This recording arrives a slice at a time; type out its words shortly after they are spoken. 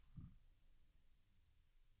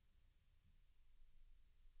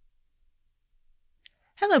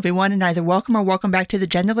Hello, everyone, and either welcome or welcome back to the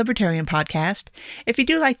Gender Libertarian Podcast. If you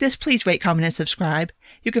do like this, please rate, comment, and subscribe.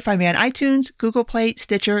 You can find me on iTunes, Google Play,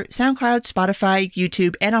 Stitcher, SoundCloud, Spotify,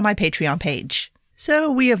 YouTube, and on my Patreon page.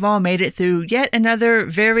 So we have all made it through yet another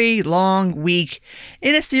very long week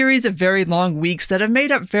in a series of very long weeks that have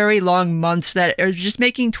made up very long months that are just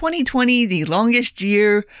making 2020 the longest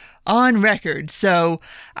year on record. So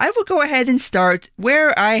I will go ahead and start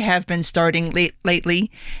where I have been starting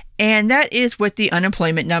lately, and that is with the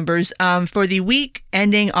unemployment numbers for the week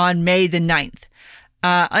ending on May the 9th.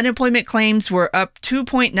 Unemployment claims were up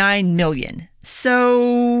 2.9 million.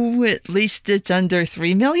 So at least it's under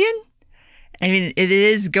 3 million. I mean, it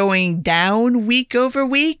is going down week over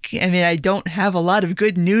week. I mean, I don't have a lot of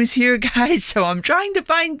good news here, guys, so I'm trying to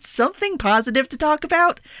find something positive to talk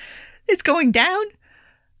about. It's going down.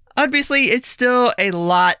 Obviously, it's still a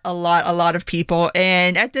lot of people.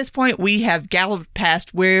 And at this point, we have galloped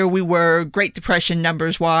past where we were Great Depression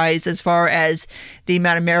numbers-wise, as far as the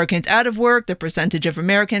amount of Americans out of work, the percentage of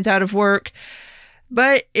Americans out of work.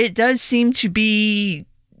 But it does seem to be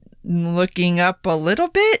looking up a little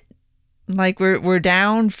bit. Like we're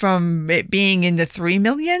down from it being in the 3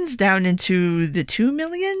 millions down into the 2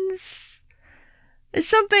 millions. It's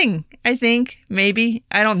something, I think, maybe.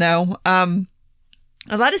 I don't know.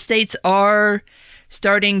 A lot of states are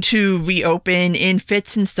starting to reopen in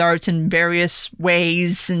fits and starts in various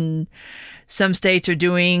ways, and some states are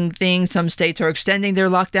doing things, some states are extending their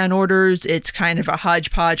lockdown orders. It's kind of a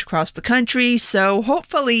hodgepodge across the country, so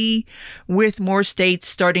hopefully with more states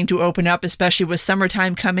starting to open up, especially with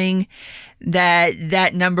summertime coming,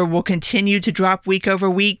 that number will continue to drop week over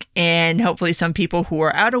week, and hopefully some people who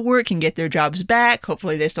are out of work can get their jobs back.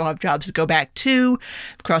 Hopefully they still have jobs to go back to.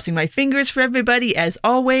 I'm crossing my fingers for everybody, as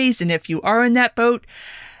always, and if you are in that boat,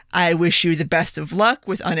 I wish you the best of luck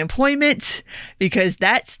with unemployment, because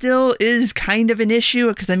that still is kind of an issue.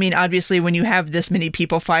 Because, I mean, obviously when you have this many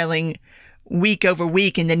people filing week over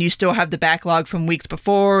week, and then you still have the backlog from weeks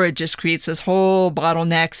before, it just creates this whole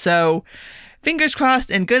bottleneck. So fingers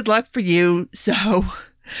crossed and good luck for you. So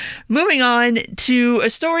moving on to a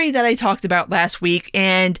story that I talked about last week,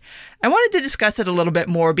 and I wanted to discuss it a little bit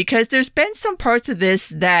more because there's been some parts of this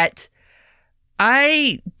that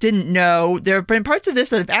I didn't know. There have been parts of this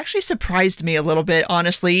that have actually surprised me a little bit,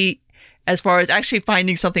 honestly, as far as actually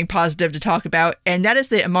finding something positive to talk about, and that is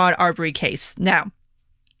the Ahmaud Arbery case. Now,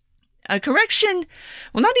 a correction,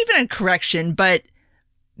 well, not even a correction, but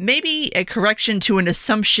maybe a correction to an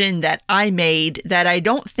assumption that I made that I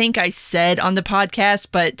don't think I said on the podcast,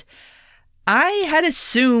 but I had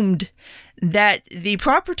assumed that the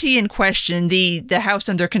property in question, the house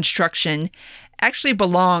under construction, actually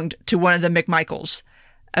belonged to one of the McMichaels.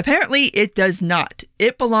 Apparently, it does not.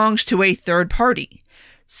 It belongs to a third party.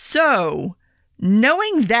 So,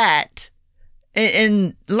 knowing that,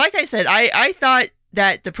 and like I said, I thought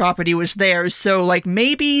that the property was theirs, so like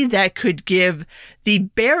maybe that could give the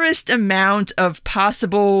barest amount of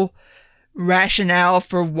possible rationale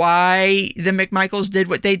for why the McMichaels did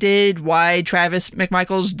what they did, why Travis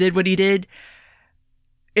McMichaels did what he did.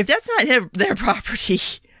 If that's not their property,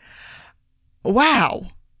 wow,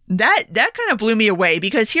 that kind of blew me away,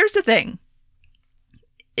 because here's the thing.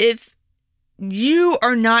 If you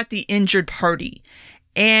are not the injured party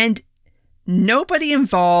and nobody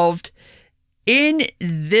involved in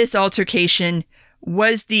this altercation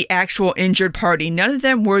was the actual injured party, none of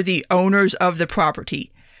them were the owners of the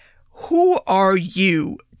property, who are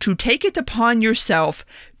you to take it upon yourself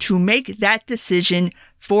to make that decision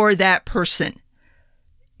for that person?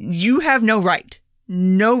 You have no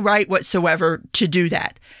right whatsoever to do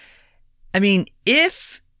that. I mean,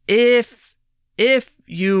 if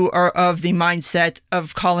you are of the mindset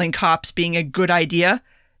of calling cops being a good idea,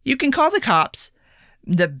 you can call the cops.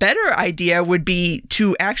 The better idea would be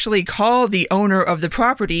to actually call the owner of the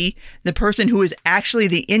property, the person who is actually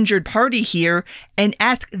the injured party here, and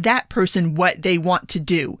ask that person what they want to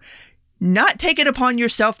do. Not take it upon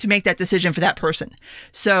yourself to make that decision for that person.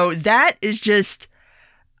 So that is just,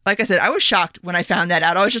 like I said, I was shocked when I found that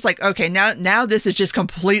out. I was just like, okay, now this is just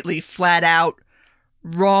completely flat out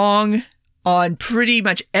wrong on pretty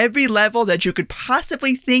much every level that you could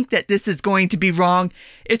possibly think that this is going to be wrong.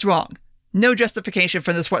 It's wrong. No justification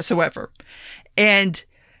for this whatsoever. And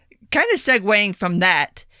kind of segueing from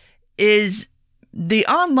that is the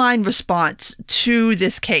online response to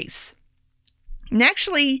this case. And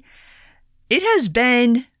actually, it has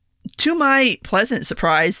been, to my pleasant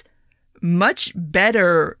surprise, much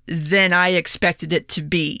better than I expected it to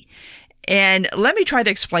be. And let me try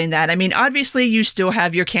to explain that. I mean, obviously, you still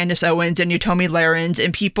have your Candace Owens and your Tomi Lahrens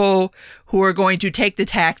and people who are going to take the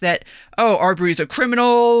tack that, oh, Arbery's a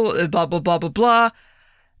criminal, blah, blah, blah, blah, blah.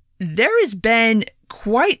 there has been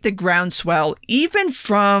quite the groundswell, even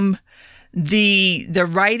from the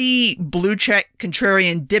righty blue check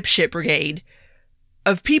contrarian dipshit brigade,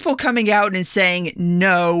 of people coming out and saying,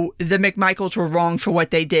 no, the McMichaels were wrong for what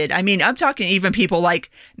they did. I mean, I'm talking even people like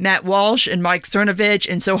Matt Walsh and Mike Cernovich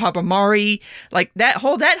and Sohab Amari. Like that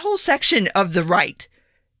whole section of the right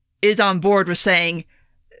is on board with saying,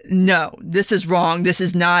 no, this is wrong. This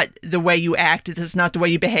is not the way you act. This is not the way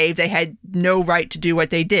you behave. They had no right to do what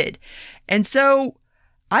they did. And so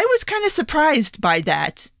I was kind of surprised by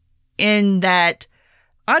that, in that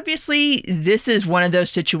obviously this is one of those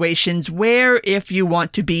situations where if you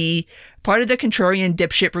want to be part of the contrarian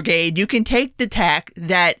dipshit brigade, you can take the tack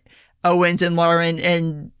that Owens and Lauren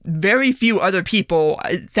and very few other people,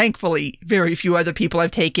 thankfully very few other people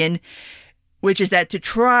have taken, which is that to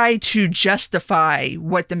try to justify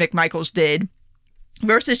what the McMichaels did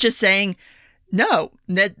versus just saying, no,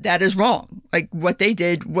 that is wrong. Like what they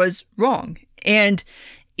did was wrong. And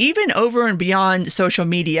even over and beyond social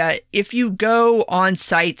media, if you go on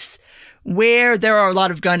sites where there are a lot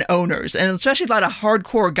of gun owners, and especially a lot of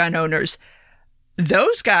hardcore gun owners,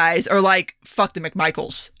 those guys are like, fuck the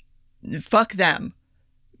McMichaels. Fuck them.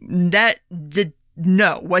 What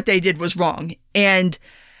they did was wrong. And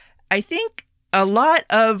I think a lot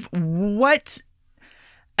of what,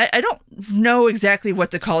 I don't know exactly what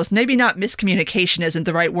to call this. Maybe not miscommunication isn't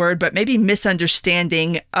the right word, but maybe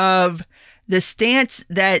misunderstanding of the stance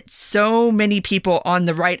that so many people on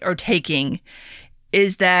the right are taking,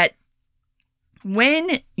 is that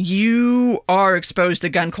when you are exposed to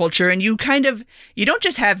gun culture and you don't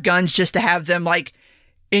just have guns just to have them like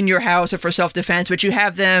in your house or for self-defense, but you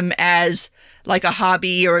have them as like a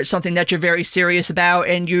hobby or something that you're very serious about,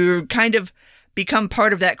 and you kind of become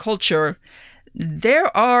part of that culture,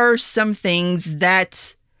 there are some things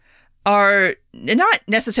that are not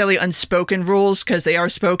necessarily unspoken rules, because they are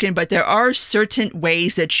spoken, but there are certain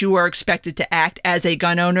ways that you are expected to act as a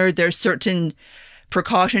gun owner. There's certain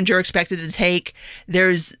precautions you're expected to take.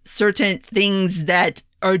 There's certain things that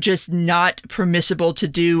are just not permissible to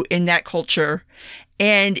do in that culture.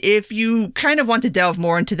 And if you kind of want to delve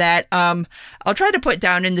more into that, I'll try to put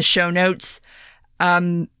down in the show notes.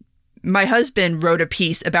 My husband wrote a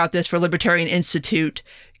piece about this for Libertarian Institute,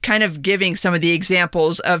 kind of giving some of the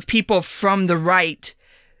examples of people from the right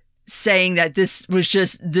saying that this is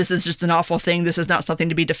just an awful thing. This is not something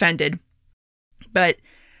to be defended. But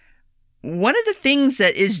one of the things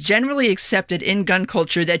that is generally accepted in gun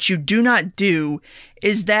culture that you do not do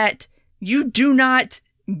is that you do not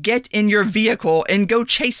get in your vehicle and go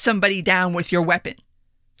chase somebody down with your weapon.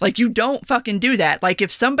 Like, you don't fucking do that. Like,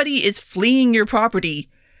 if somebody is fleeing your property,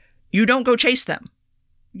 you don't go chase them.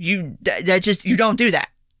 You don't do that.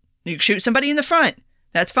 You shoot somebody in the front,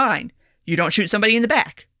 that's fine. You don't shoot somebody in the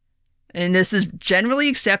back. And this is generally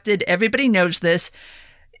accepted. Everybody knows this.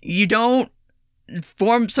 You don't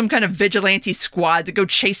form some kind of vigilante squad to go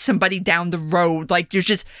chase somebody down the road. Like,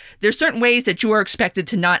 there's certain ways that you are expected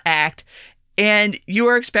to not act, and you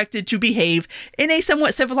are expected to behave in a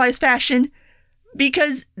somewhat civilized fashion,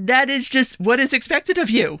 because that is just what is expected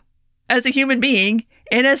of you as a human being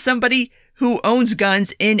and as somebody who owns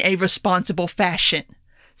guns in a responsible fashion.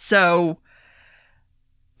 So,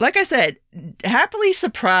 like I said, happily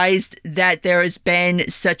surprised that there has been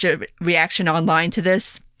such a reaction online to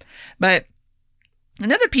this. But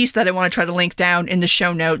another piece that I want to try to link down in the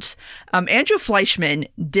show notes, Andrew Fleischman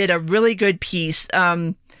did a really good piece.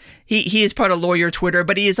 He is part of Lawyer Twitter,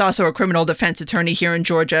 but he is also a criminal defense attorney here in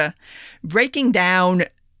Georgia, breaking down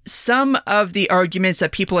some of the arguments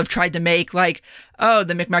that people have tried to make, like, oh,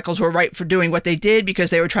 the McMichaels were right for doing what they did because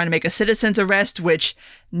they were trying to make a citizen's arrest, which,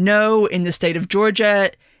 no, in the state of Georgia,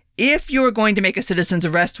 if you're going to make a citizen's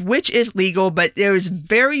arrest, which is legal, but there is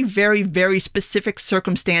very, very, very specific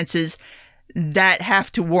circumstances that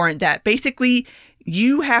have to warrant that. Basically,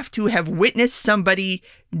 you have to have witnessed somebody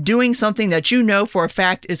doing something that you know for a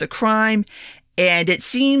fact is a crime, and it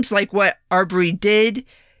seems like what Arbery did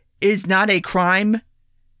is not a crime.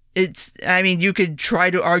 You could try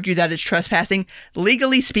to argue that it's trespassing.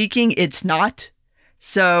 Legally speaking, it's not.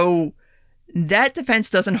 So that defense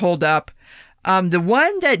doesn't hold up. The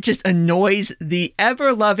one that just annoys the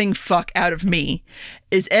ever-loving fuck out of me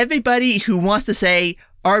is everybody who wants to say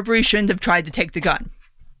Arbery shouldn't have tried to take the gun.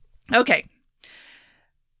 Okay.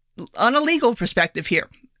 On a legal perspective here,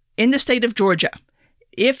 in the state of Georgia,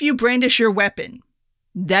 if you brandish your weapon,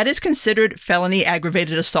 that is considered felony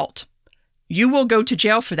aggravated assault. You will go to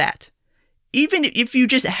jail for that. Even if you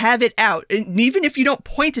just have it out, and even if you don't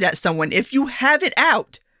point it at someone, if you have it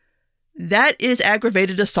out, that is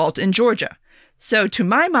aggravated assault in Georgia. So to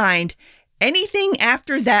my mind, anything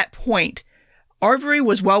after that point Arbery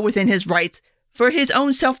was well within his rights for his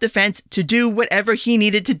own self-defense to do whatever he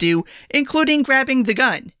needed to do, including grabbing the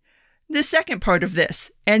gun. The second part of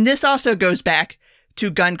this, and this also goes back to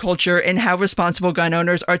gun culture and how responsible gun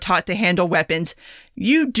owners are taught to handle weapons,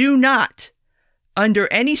 you do not, under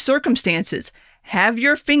any circumstances, have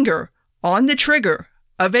your finger on the trigger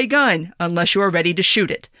of a gun unless you are ready to shoot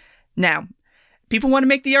it. Now, people want to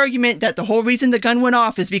make the argument that the whole reason the gun went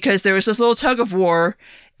off is because there was this little tug of war,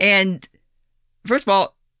 and first of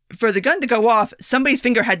all, for the gun to go off, somebody's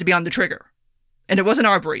finger had to be on the trigger, and it wasn't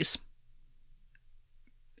Arbery's.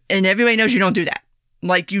 And everybody knows you don't do that.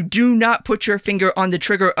 Like, you do not put your finger on the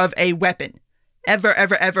trigger of a weapon. Ever,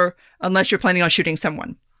 ever, ever, unless you're planning on shooting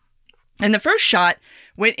someone. And the first shot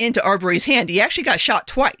went into Arbery's hand. He actually got shot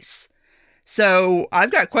twice. So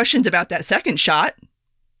I've got questions about that second shot.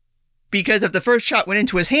 Because if the first shot went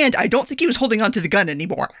into his hand, I don't think he was holding onto the gun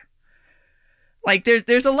anymore. Like,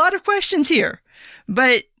 there's a lot of questions here.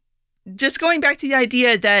 But just going back to the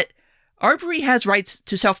idea that Arbery has rights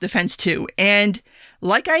to self-defense too. And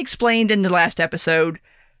like I explained in the last episode,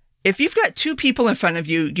 if you've got two people in front of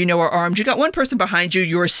you, you know, are armed, you got one person behind you,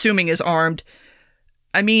 you're assuming is armed.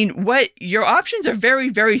 I mean, your options are very,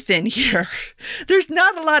 very thin here. There's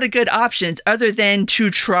not a lot of good options other than to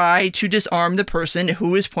try to disarm the person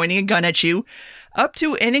who is pointing a gun at you, up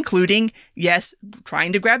to and including, yes,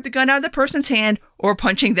 trying to grab the gun out of the person's hand or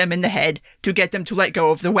punching them in the head to get them to let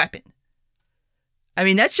go of the weapon. I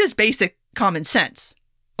mean, that's just basic common sense.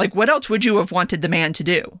 Like, what else would you have wanted the man to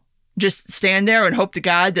do? Just stand there and hope to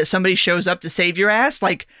God that somebody shows up to save your ass?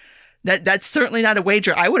 Like, that's certainly not a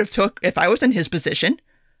wager I would have took if I was in his position.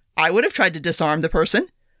 I would have tried to disarm the person,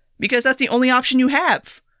 because that's the only option you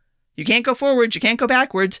have. You can't go forwards, you can't go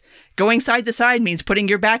backwards. Going side to side means putting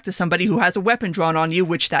your back to somebody who has a weapon drawn on you,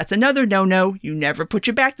 which that's another no-no. You never put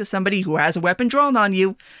your back to somebody who has a weapon drawn on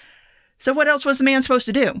you. So what else was the man supposed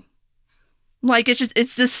to do? Like,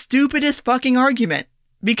 it's the stupidest fucking argument,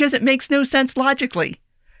 because it makes no sense logically.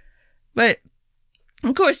 But,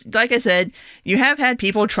 of course, like I said, you have had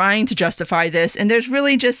people trying to justify this, and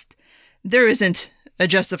there isn't a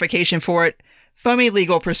justification for it from a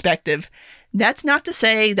legal perspective. That's not to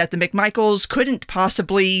say that the McMichaels couldn't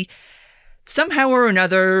possibly somehow or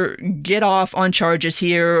another get off on charges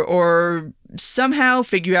here, or somehow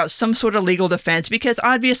figure out some sort of legal defense, because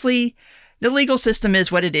obviously the legal system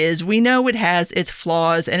is what it is. We know it has its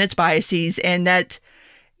flaws and its biases, and that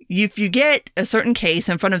if you get a certain case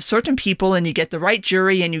in front of certain people and you get the right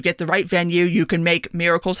jury and you get the right venue, you can make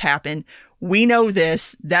miracles happen. We know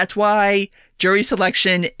this. That's why jury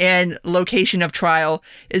selection and location of trial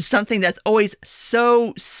is something that's always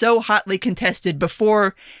so hotly contested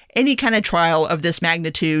before any kind of trial of this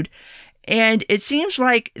magnitude. And it seems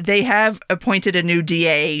like they have appointed a new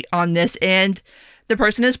DA on this, and the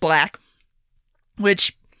person is black,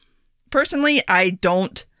 which personally, I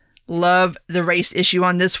don't love the race issue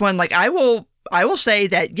on this one. Like, I will say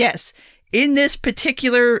that, yes, in this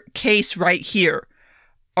particular case right here,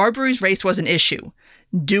 Arbery's race was an issue.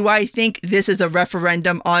 Do I think this is a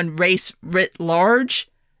referendum on race writ large?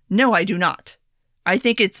 No, I do not. I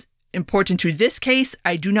think it's important to this case.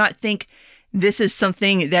 I do not think this is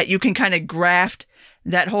something that you can kind of graft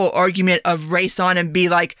that whole argument of race on and be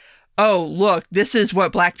like, oh, look, this is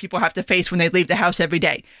what black people have to face when they leave the house every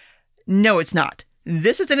day. No, it's not.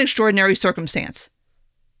 This is an extraordinary circumstance.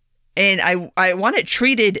 And I want it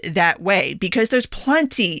treated that way, because there's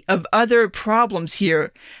plenty of other problems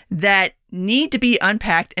here that need to be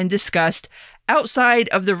unpacked and discussed outside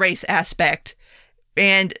of the race aspect.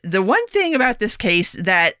 And the one thing about this case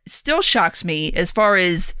that still shocks me as far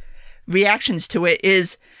as reactions to it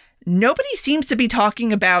is nobody seems to be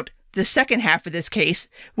talking about the second half of this case,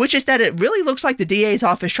 which is that it really looks like the DA's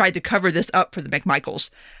office tried to cover this up for the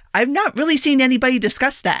McMichaels. I've not really seen anybody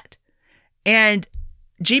discuss that. And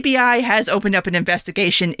GBI has opened up an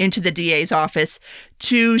investigation into the DA's office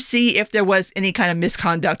to see if there was any kind of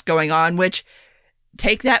misconduct going on, which,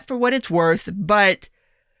 take that for what it's worth. But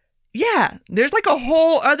yeah, there's like a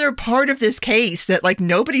whole other part of this case that like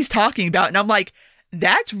nobody's talking about. And I'm like,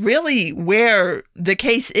 that's really where the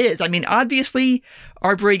case is. I mean, obviously,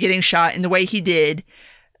 Arbery getting shot in the way he did,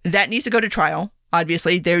 that needs to go to trial.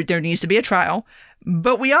 Obviously, there needs to be a trial.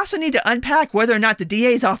 But we also need to unpack whether or not the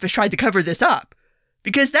DA's office tried to cover this up,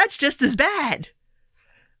 because that's just as bad.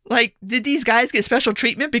 Like, did these guys get special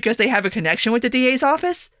treatment because they have a connection with the DA's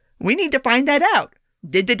office? We need to find that out.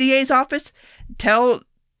 Did the DA's office tell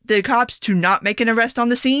the cops to not make an arrest on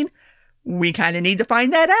the scene? We kind of need to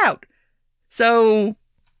find that out. So,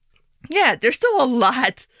 yeah, there's still a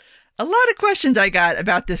lot of questions I got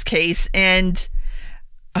about this case, and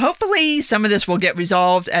Hopefully some of this will get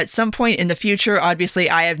resolved at some point in the future. Obviously,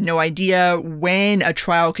 I have no idea when a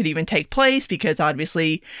trial could even take place because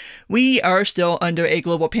obviously we are still under a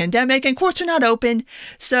global pandemic and courts are not open.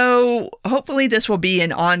 So hopefully this will be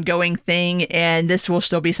an ongoing thing and this will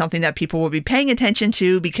still be something that people will be paying attention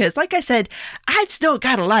to because, like I said, I've still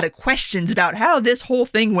got a lot of questions about how this whole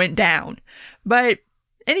thing went down. But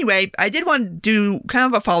anyway, I did want to do kind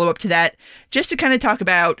of a follow-up to that just to kind of talk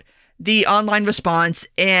about the online response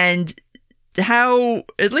and how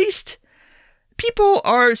at least people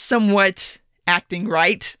are somewhat acting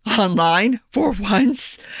right online for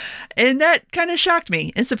once. And that kind of shocked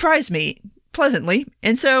me and surprised me pleasantly.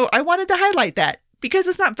 And so I wanted to highlight that because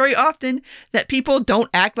it's not very often that people don't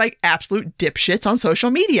act like absolute dipshits on social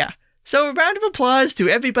media. So a round of applause to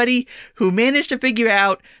everybody who managed to figure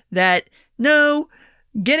out that no,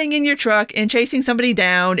 getting in your truck and chasing somebody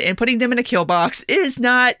down and putting them in a kill box is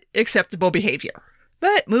not acceptable behavior.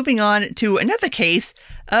 But moving on to another case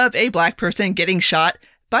of a black person getting shot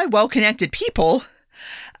by well-connected people,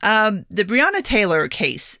 the Breonna Taylor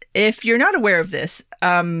case. If you're not aware of this,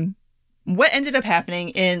 what ended up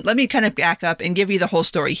happening, and let me kind of back up and give you the whole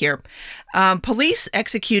story here. Police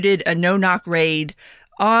executed a no-knock raid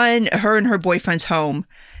on her and her boyfriend's home.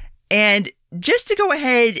 And just to go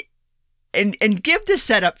ahead and give the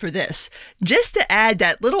setup for this, just to add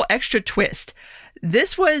that little extra twist.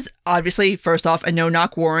 This was obviously, first off, a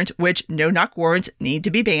no-knock warrant, which no-knock warrants need to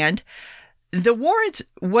be banned. The warrant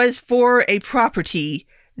was for a property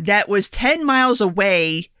that was 10 miles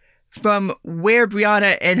away from where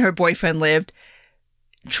Breonna and her boyfriend lived,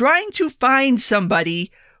 trying to find somebody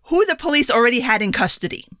who the police already had in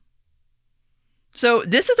custody. So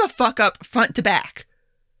this is a fuck up front to back.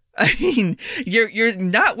 I mean, you're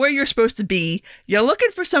not where you're supposed to be. You're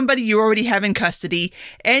looking for somebody you already have in custody,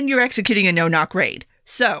 and you're executing a no-knock raid.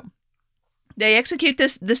 So they execute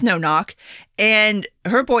this no-knock, and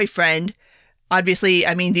her boyfriend, obviously,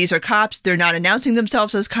 I mean, these are cops. They're not announcing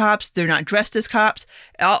themselves as cops. They're not dressed as cops.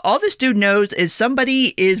 All this dude knows is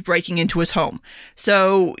somebody is breaking into his home.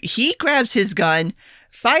 So he grabs his gun,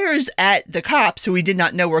 fires at the cops, who he did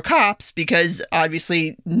not know were cops, because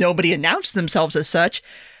obviously nobody announced themselves as such.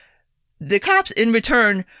 The cops, in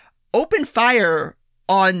return, open fire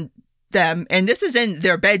on them, and this is in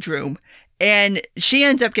their bedroom, and she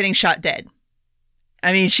ends up getting shot dead.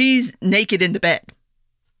 I mean, she's naked in the bed,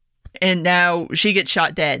 and now she gets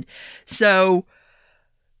shot dead. So,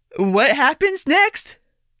 what happens next?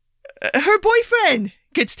 Her boyfriend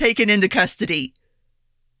gets taken into custody.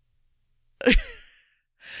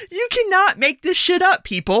 You cannot make this shit up,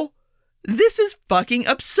 people. This is fucking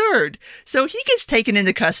absurd. So he gets taken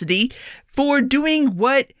into custody for doing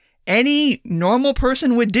what any normal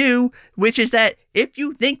person would do, which is that if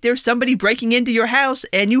you think there's somebody breaking into your house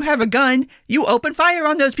and you have a gun, you open fire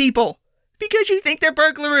on those people because you think they're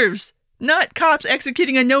burglars, not cops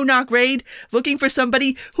executing a no-knock raid looking for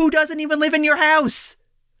somebody who doesn't even live in your house.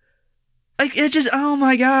 Like, it just, oh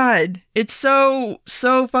my God. It's so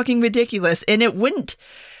fucking ridiculous. And it wouldn't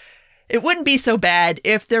be so bad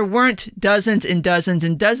if there weren't dozens and dozens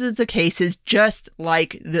and dozens of cases just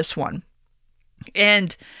like this one.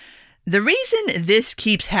 And the reason this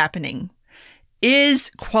keeps happening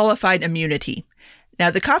is qualified immunity. Now,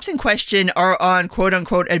 the cops in question are on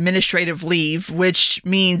quote-unquote administrative leave, which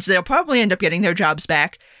means they'll probably end up getting their jobs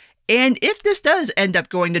back. And if this does end up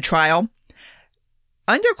going to trial,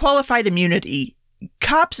 under qualified immunity,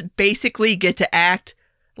 cops basically get to act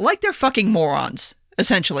like they're fucking morons.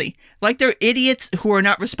 Essentially, like they're idiots who are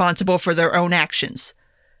not responsible for their own actions.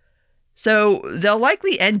 So they'll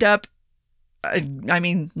likely end up, looking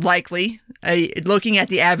at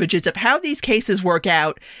the averages of how these cases work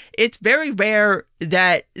out, it's very rare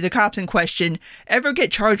that the cops in question ever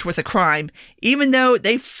get charged with a crime, even though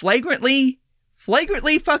they flagrantly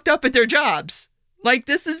fucked up at their jobs. Like,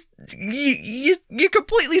 this is, you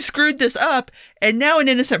completely screwed this up, and now an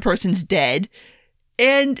innocent person's dead,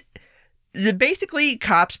 and basically,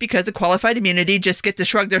 cops, because of qualified immunity, just get to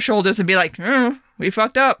shrug their shoulders and be like, we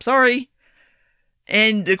fucked up, sorry.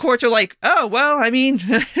 And the courts are like, oh, well, I mean,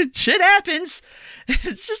 shit happens.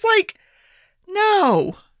 It's just like,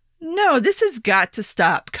 no, this has got to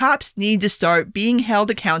stop. Cops need to start being held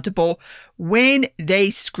accountable when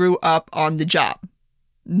they screw up on the job.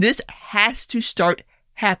 This has to start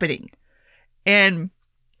happening. And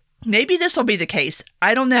maybe this will be the case.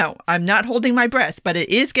 I don't know. I'm not holding my breath, but it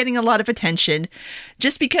is getting a lot of attention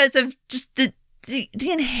just because of just the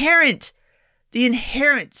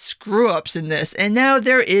inherent screw-ups in this. And now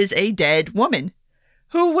there is a dead woman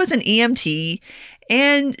who was an EMT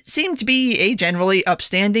and seemed to be a generally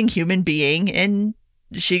upstanding human being, and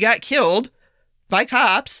she got killed by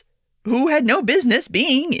cops who had no business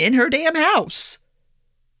being in her damn house.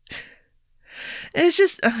 It's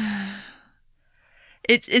just,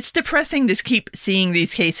 it's depressing to keep seeing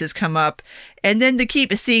these cases come up, and then to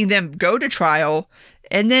keep seeing them go to trial,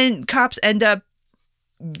 and then cops end up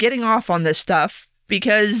getting off on this stuff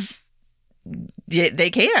because they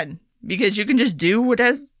can. Because you can just do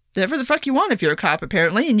whatever the fuck you want if you're a cop,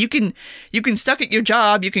 apparently, and you can suck at your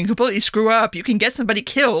job, you can completely screw up, you can get somebody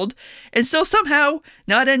killed, and still somehow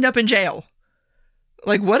not end up in jail.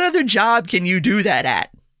 Like, what other job can you do that at?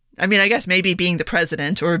 I mean, I guess maybe being the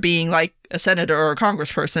president or being like a senator or a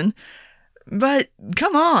congressperson. But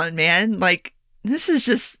come on, man. Like, this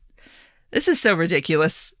is so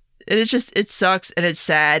ridiculous. It sucks and it's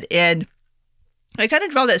sad. And I kind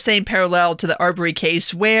of draw that same parallel to the Arbery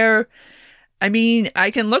case where, I mean,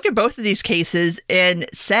 I can look at both of these cases and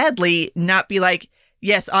sadly not be like,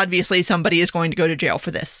 yes, obviously somebody is going to go to jail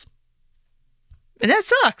for this. And that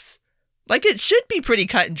sucks. Like, it should be pretty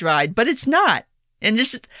cut and dried, but it's not. And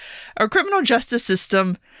just our criminal justice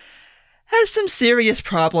system has some serious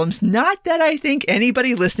problems. Not that I think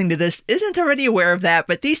anybody listening to this isn't already aware of that,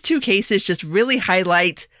 but these two cases just really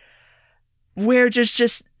highlight where there's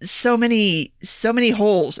just so many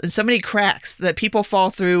holes and so many cracks that people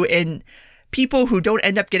fall through, and people who don't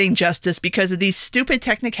end up getting justice because of these stupid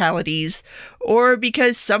technicalities, or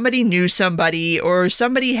because somebody knew somebody, or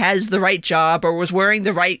somebody has the right job, or was wearing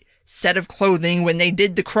the right set of clothing when they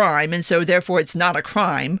did the crime, and so therefore it's not a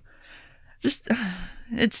crime. Just,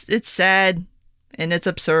 it's sad, and it's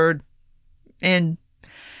absurd, and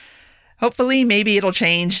hopefully maybe it'll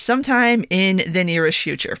change sometime in the nearest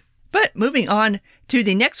future. But moving on to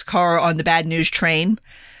the next car on the bad news train,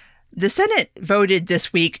 the Senate voted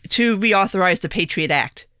this week to reauthorize the Patriot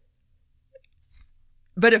Act.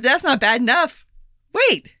 But if that's not bad enough,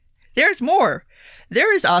 wait, there's more.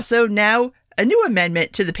 There is also now a new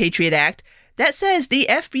amendment to the Patriot Act that says the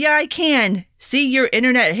FBI can see your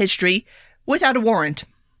internet history without a warrant.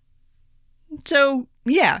 So,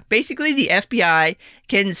 yeah, basically the FBI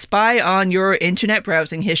can spy on your internet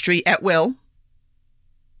browsing history at will.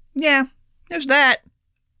 Yeah, there's that.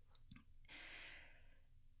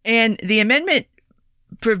 And the amendment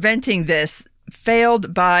preventing this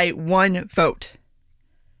failed by one vote.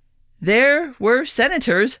 There were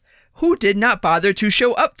senators who did not bother to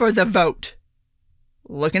show up for the vote.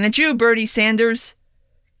 Looking at you, Bernie Sanders.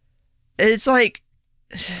 It's like,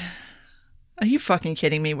 are you fucking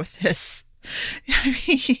kidding me with this?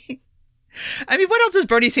 I mean, what else is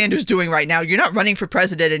Bernie Sanders doing right now? You're not running for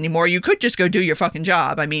president anymore. You could just go do your fucking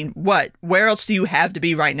job. I mean, what? Where else do you have to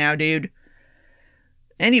be right now, dude?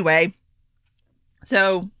 Anyway,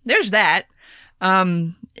 so there's that.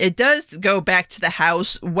 It does go back to the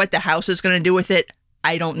House. What the House is going to do with it,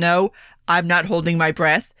 I don't know. I'm not holding my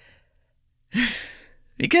breath.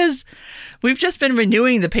 Because we've just been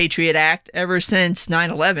renewing the Patriot Act ever since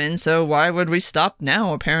 9/11, so why would we stop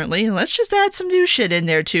now, apparently? Let's just add some new shit in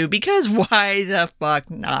there, too, because why the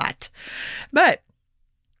fuck not? But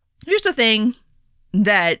here's the thing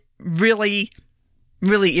that really,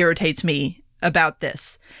 really irritates me about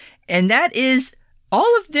this, and that is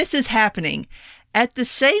all of this is happening at the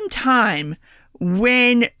same time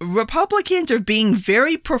when Republicans are being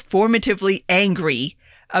very performatively angry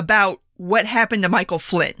about what happened to Michael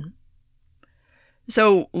Flynn.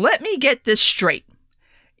 So let me get this straight.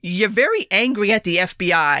 You're very angry at the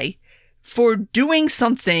FBI for doing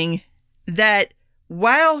something that,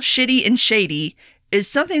 while shitty and shady, is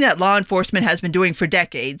something that law enforcement has been doing for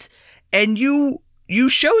decades. And you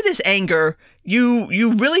show this anger,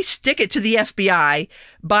 you really stick it to the FBI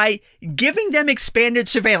by giving them expanded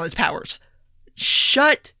surveillance powers.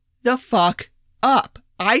 Shut the fuck up.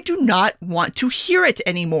 I do not want to hear it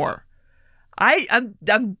anymore. I'm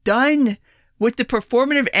done with the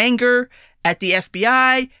performative anger at the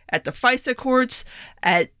FBI, at the FISA courts,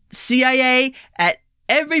 at CIA, at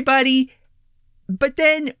everybody. But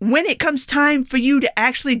then when it comes time for you to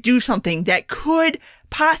actually do something that could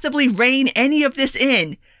possibly rein any of this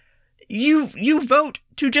in, you vote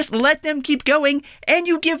to just let them keep going and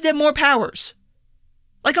you give them more powers.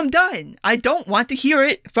 Like, I'm done. I don't want to hear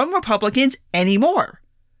it from Republicans anymore.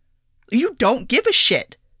 You don't give a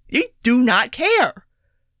shit. You do not care.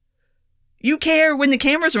 You care when the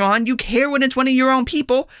cameras are on. You care when it's one of your own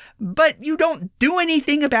people. But you don't do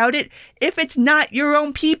anything about it if it's not your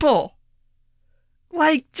own people.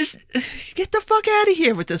 Like, just get the fuck out of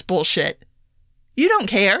here with this bullshit. You don't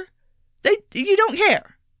care. You don't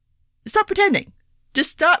care. Stop pretending.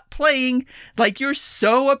 Just stop playing like you're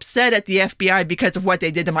so upset at the FBI because of what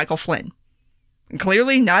they did to Michael Flynn. And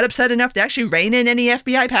clearly not upset enough to actually rein in any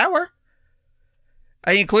FBI power.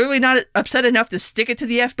 I mean, clearly not upset enough to stick it to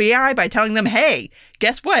the FBI by telling them, hey,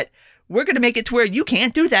 guess what? We're going to make it to where you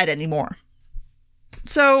can't do that anymore.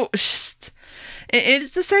 So,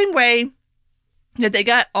 it's the same way that they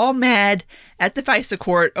got all mad at the FISA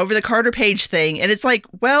court over the Carter Page thing. And it's like,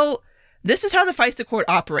 well, this is how the FISA court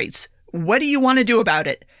operates. What do you want to do about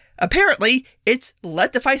it? Apparently, it's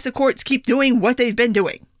let the FISA courts keep doing what they've been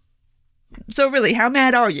doing. So really, how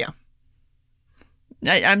mad are you?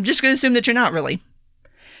 I'm just going to assume that you're not really.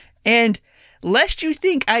 And lest you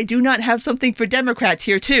think I do not have something for Democrats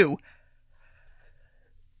here too.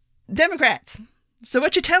 Democrats. So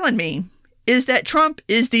what you're telling me is that Trump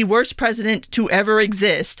is the worst president to ever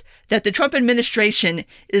exist, that the Trump administration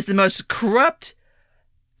is the most corrupt,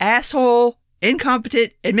 asshole,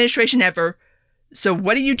 incompetent administration ever. So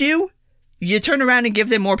what do? You turn around and give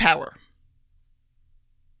them more power.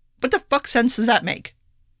 What the fuck sense does that make?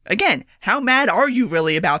 Again, how mad are you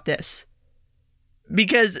really about this?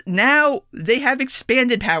 Because now they have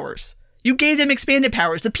expanded powers. You gave them expanded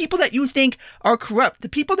powers. The people that you think are corrupt, the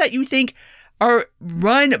people that you think are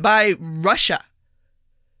run by Russia.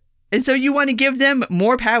 And so you want to give them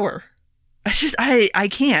more power. I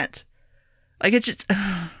can't. Like,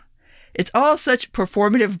 it's all such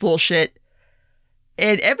performative bullshit.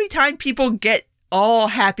 And every time people get all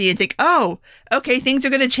happy and think, oh, okay, things are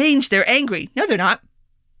going to change, they're angry. No, they're not.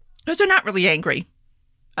 Because they're not really angry.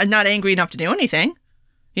 I'm not angry enough to do anything.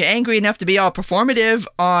 You're angry enough to be all performative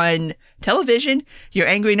on television. You're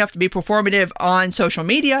angry enough to be performative on social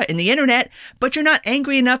media and the internet, but you're not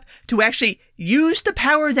angry enough to actually use the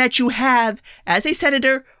power that you have as a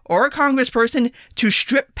senator or a congressperson to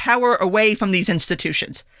strip power away from these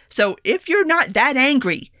institutions. So if you're not that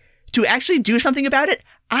angry to actually do something about it,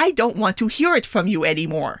 I don't want to hear it from you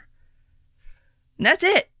anymore. And that's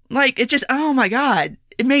it. Like, it just, oh my God.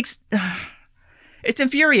 It makes, it's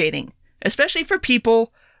infuriating, especially for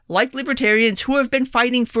people like libertarians who have been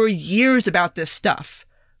fighting for years about this stuff,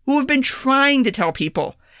 who have been trying to tell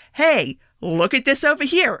people, hey, look at this over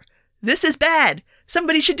here. This is bad.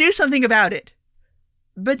 Somebody should do something about it.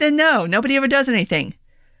 But then no, nobody ever does anything.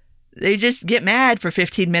 They just get mad for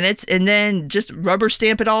 15 minutes and then just rubber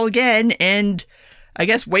stamp it all again and I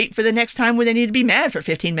guess wait for the next time when they need to be mad for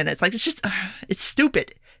 15 minutes. Like, it's just, it's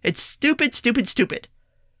stupid. It's stupid, stupid, stupid.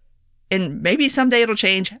 And maybe someday it'll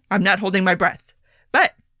change. I'm not holding my breath.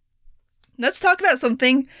 But let's talk about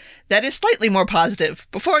something that is slightly more positive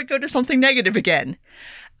before I go to something negative again.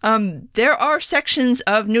 There are sections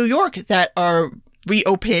of New York that are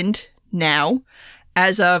reopened now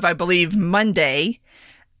as of, I believe, Monday.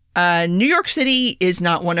 New York City is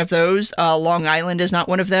not one of those. Long Island is not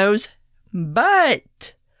one of those.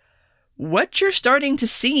 But what you're starting to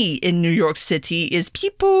see in New York City is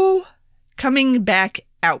people coming back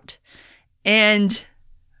out. And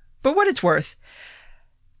for what it's worth,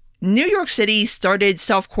 New York City started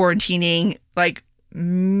self-quarantining like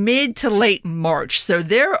mid to late March. So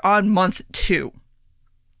they're on month 2.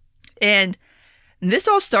 And this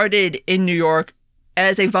all started in New York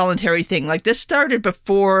as a voluntary thing. Like, this started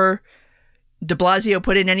before de Blasio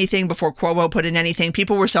put in anything, before Cuomo put in anything.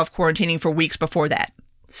 People were self-quarantining for weeks before that.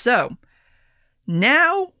 So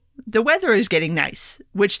now the weather is getting nice,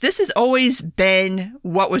 which this has always been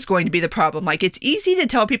what was going to be the problem. Like, it's easy to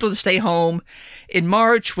tell people to stay home in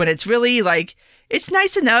March when it's really like, it's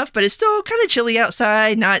nice enough, but it's still kind of chilly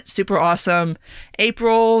outside, not super awesome.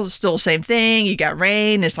 April, still same thing. You got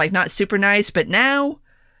rain. It's like not super nice. But now,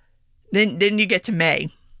 then you get to May,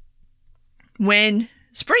 when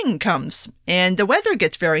spring comes and the weather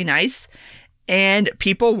gets very nice and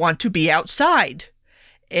people want to be outside.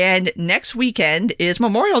 And next weekend is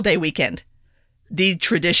Memorial Day weekend, the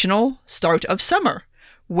traditional start of summer,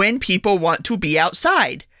 when people want to be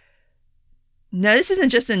outside. Now, this isn't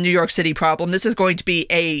just a New York City problem. This is going to be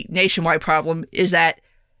a nationwide problem, is that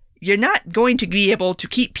you're not going to be able to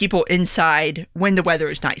keep people inside when the weather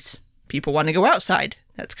is nice. People want to go outside.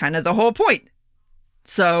 That's kind of the whole point.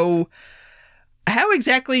 So how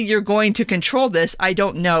exactly you're going to control this, I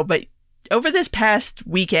don't know. But over this past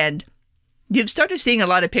weekend, you've started seeing a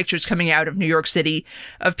lot of pictures coming out of New York City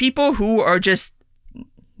of people who are just,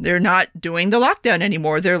 they're not doing the lockdown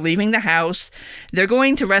anymore. They're leaving the house. They're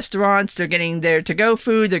going to restaurants. They're getting their to-go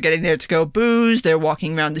food. They're getting their to-go booze. They're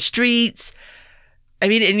walking around the streets. I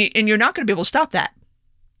mean, and you're not going to be able to stop that.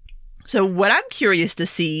 So what I'm curious to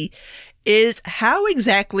see is how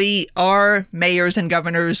exactly are mayors and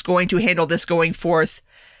governors going to handle this going forth?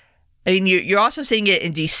 I mean, you're also seeing it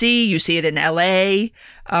in D.C., you see it in L.A.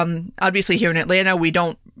 Obviously, here in Atlanta, we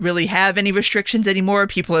don't really have any restrictions anymore.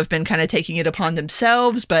 People have been kind of taking it upon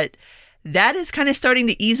themselves, but that is kind of starting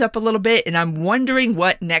to ease up a little bit, and I'm wondering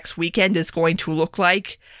what next weekend is going to look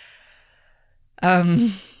like.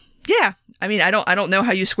 Yeah, I mean, I don't know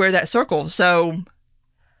how you square that circle. So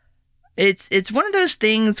it's one of those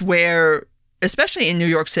things where, especially in New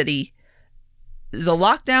York City, the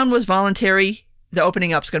lockdown was voluntary. The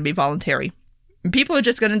opening up is going to be voluntary. And people are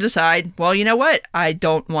just going to decide, well, you know what? I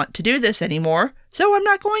don't want to do this anymore, so I'm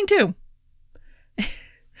not going to.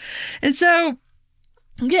 And so,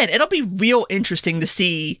 again, it'll be real interesting to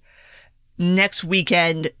see next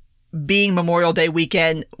weekend, being Memorial Day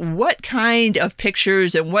weekend, what kind of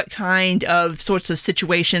pictures and what kind of sorts of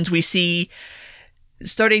situations we see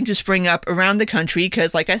starting to spring up around the country.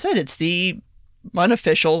 Because, like I said, it's the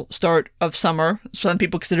unofficial start of summer. Some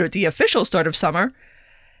people consider it the official start of summer.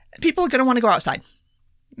 People are going to want to go outside.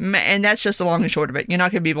 And that's just the long and short of it. You're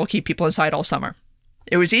not going to be able to keep people inside all summer.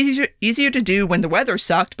 It was easier to do when the weather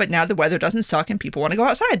sucked, but now the weather doesn't suck and people want to go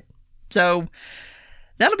outside. So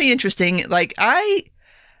that'll be interesting. Like, I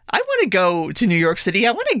want to go to New York City.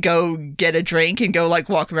 I want to go get a drink and go like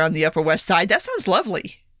walk around the Upper West Side. That sounds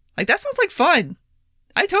lovely. Like, that sounds like fun.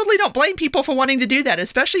 I totally don't blame people for wanting to do that,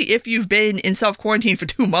 especially if you've been in self-quarantine for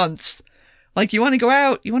 2 months. Like, you want to go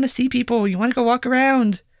out, you want to see people, you want to go walk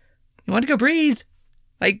around, you want to go breathe.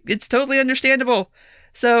 Like, it's totally understandable.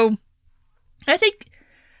 So I think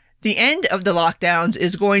the end of the lockdowns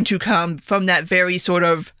is going to come from that very sort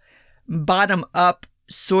of bottom-up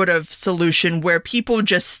sort of solution where people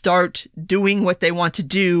just start doing what they want to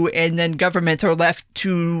do, and then governments are left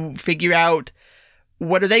to figure out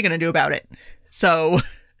what are they going to do about it. So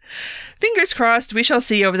fingers crossed, we shall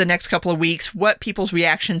see over the next couple of weeks what people's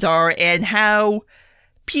reactions are and how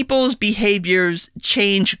people's behaviors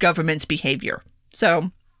change government's behavior. So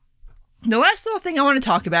the last little thing I want to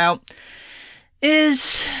talk about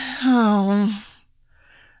is a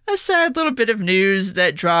sad little bit of news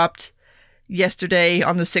that dropped yesterday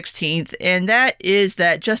on the 16th, and that is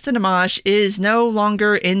that Justin Amash is no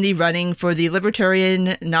longer in the running for the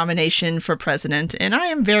Libertarian nomination for president, and I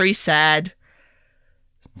am very sad.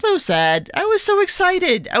 So sad. I was so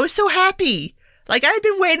excited. I was so happy. Like, I'd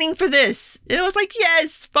been waiting for this. And I was like,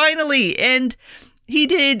 yes, finally. And he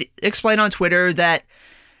did explain on Twitter that,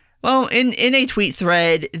 well, in a tweet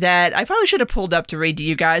thread that I probably should have pulled up to read to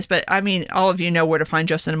you guys, but I mean, all of you know where to find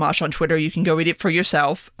Justin Amash on Twitter. You can go read it for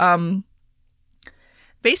yourself.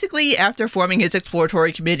 Basically, after forming his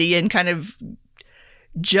exploratory committee and kind of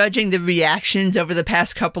judging the reactions over the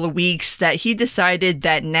past couple of weeks, that he decided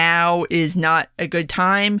that now is not a good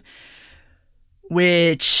time,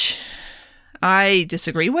 which I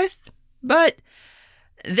disagree with. But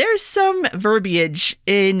there's some verbiage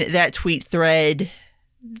in that tweet thread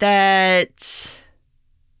that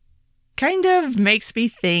kind of makes me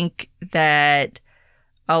think that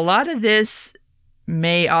a lot of this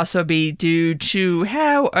may also be due to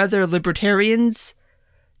how other libertarians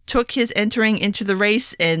took his entering into the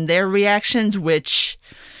race and their reactions, which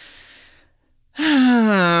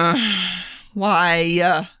why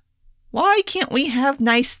can't we have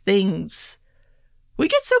nice things? We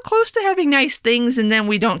get so close to having nice things, and then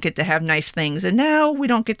we don't get to have nice things, and now we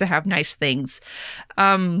don't get to have nice things.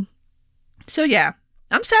 So yeah,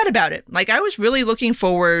 I'm sad about it. Like, I was really looking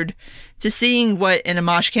forward to seeing what an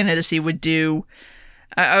Amash candidacy would do.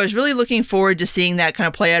 I was really looking forward to seeing that kind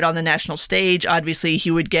of play out on the national stage. Obviously,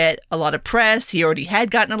 he would get a lot of press. He already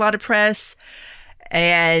had gotten a lot of press.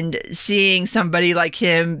 And seeing somebody like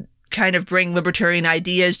him kind of bring libertarian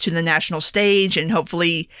ideas to the national stage and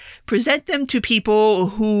hopefully present them to people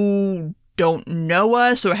who don't know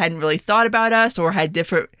us or hadn't really thought about us or had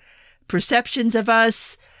different perceptions of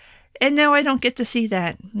us. And now I don't get to see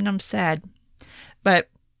that, and I'm sad. But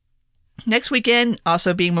next weekend,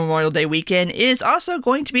 also being Memorial Day weekend, is also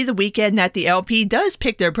going to be the weekend that the LP does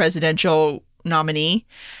pick their presidential nominee.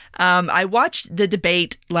 I watched the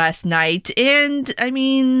debate last night, and I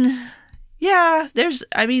mean, yeah,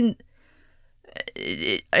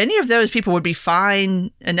 any of those people would be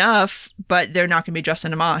fine enough, but they're not going to be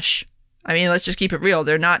Justin Amash. I mean, let's just keep it real.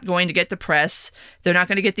 They're not going to get the press. They're not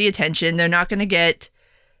going to get the attention. They're not going to get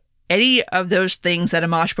any of those things that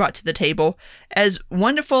Amash brought to the table. As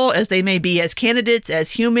wonderful as they may be as candidates,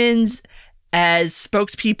 as humans, as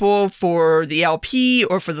spokespeople for the LP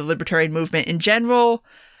or for the libertarian movement in general.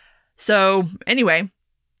 So anyway,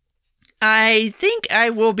 I think I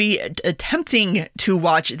will be attempting to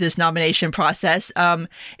watch this nomination process.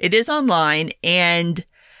 It is online, and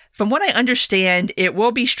from what I understand, it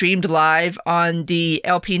will be streamed live on the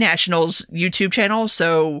LP National's YouTube channel,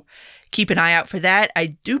 so keep an eye out for that.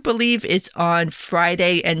 I do believe it's on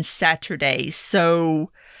Friday and Saturday,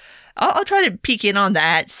 so I'll try to peek in on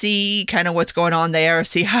that, see kind of what's going on there,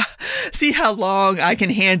 see how long I can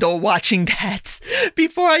handle watching that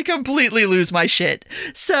before I completely lose my shit.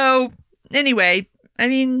 So anyway, I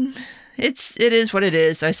mean, it is what it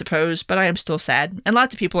is, I suppose, but I am still sad, and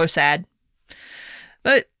lots of people are sad.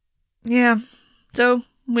 But yeah, so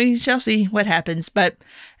we shall see what happens. But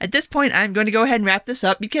at this point, I'm going to go ahead and wrap this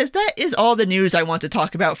up because that is all the news I want to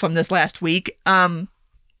talk about from this last week.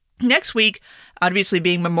 Next week, obviously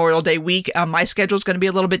being Memorial Day week, my schedule is going to be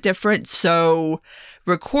a little bit different. So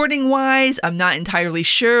recording-wise, I'm not entirely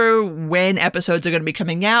sure when episodes are going to be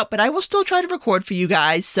coming out, but I will still try to record for you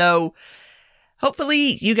guys. So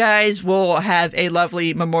hopefully you guys will have a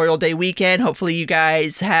lovely Memorial Day weekend. Hopefully you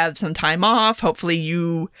guys have some time off. Hopefully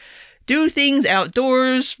you do things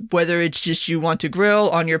outdoors, whether it's just you want to grill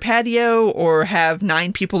on your patio or have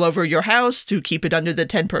 9 people over your house to keep it under the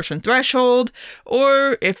 10-person threshold,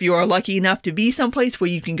 or if you are lucky enough to be someplace where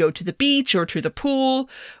you can go to the beach or to the pool,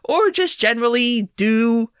 or just generally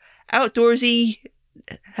do outdoorsy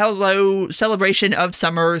celebration of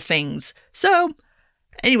summer things. So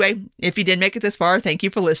anyway, if you did make it this far, thank you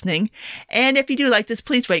for listening. And if you do like this,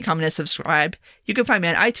 please rate, comment, and subscribe. You can find me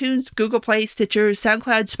on iTunes, Google Play, Stitcher,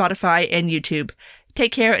 SoundCloud, Spotify, and YouTube.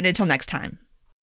 Take care, and until next time.